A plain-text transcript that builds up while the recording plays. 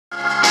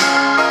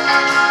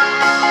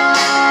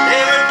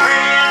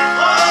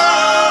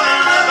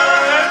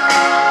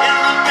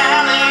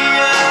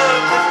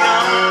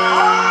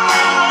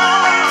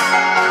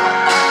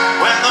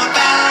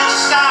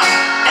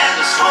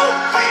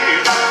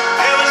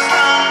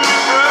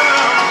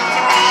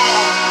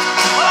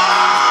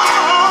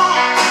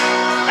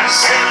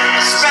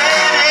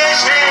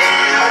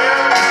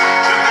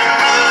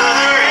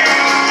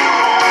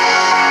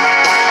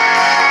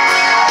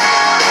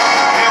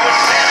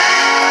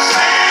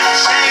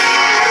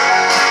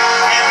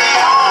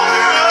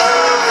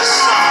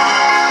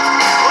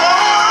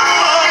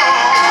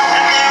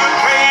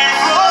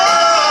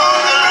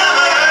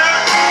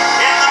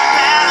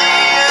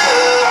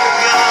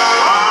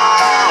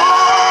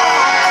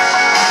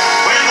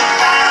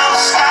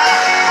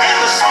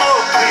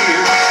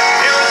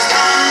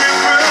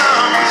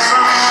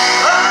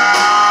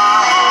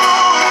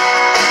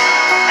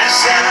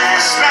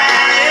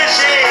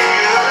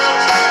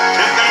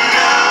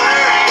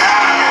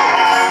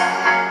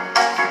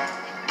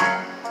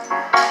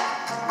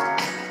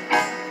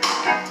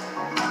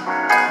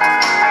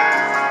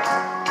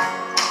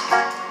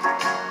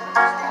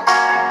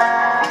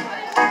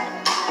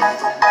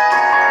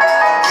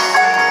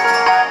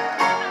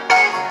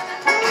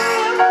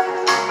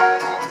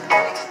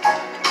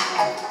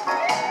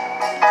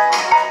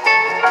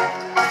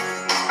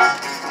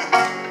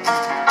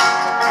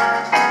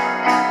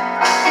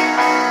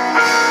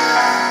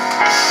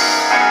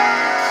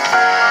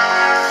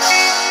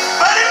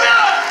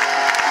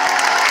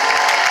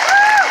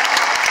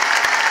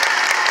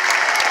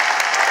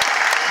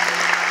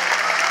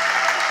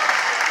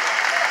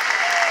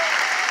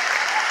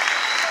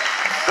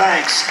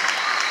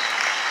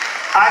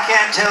I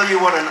can't tell you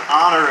what an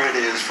honor it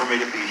is for me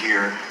to be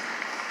here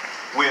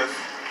with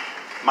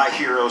my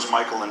heroes,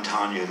 Michael and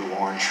Tanya, the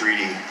War and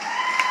Treaty.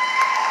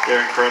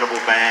 They're an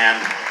incredible band.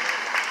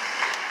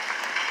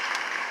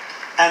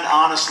 And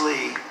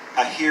honestly,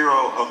 a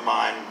hero of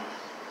mine,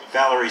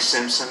 Valerie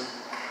Simpson.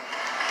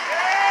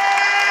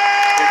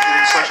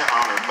 It's such an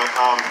honor.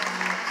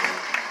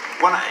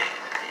 But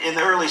in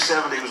the early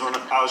 70s, when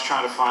I was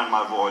trying to find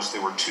my voice,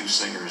 there were two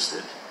singers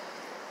that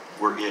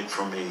were it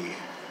for me.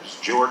 It was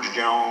George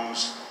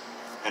Jones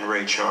and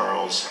Ray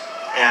Charles.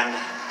 And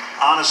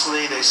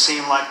honestly, they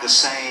seem like the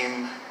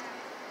same,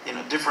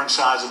 different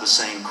sides of the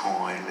same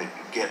coin. They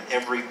get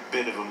every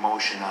bit of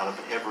emotion out of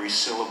every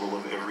syllable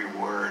of every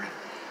word.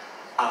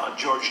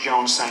 George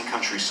Jones sang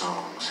country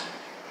songs,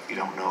 if you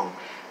don't know.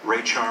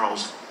 Ray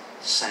Charles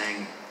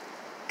sang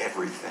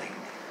everything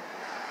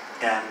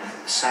and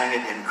sang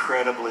it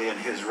incredibly, and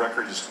his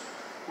records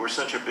were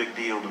such a big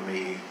deal to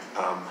me.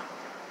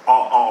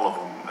 All of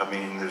them. I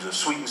mean, there's a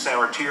Sweet and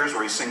Sour Tears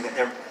where he sings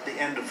the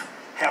end of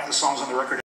half the songs on the record.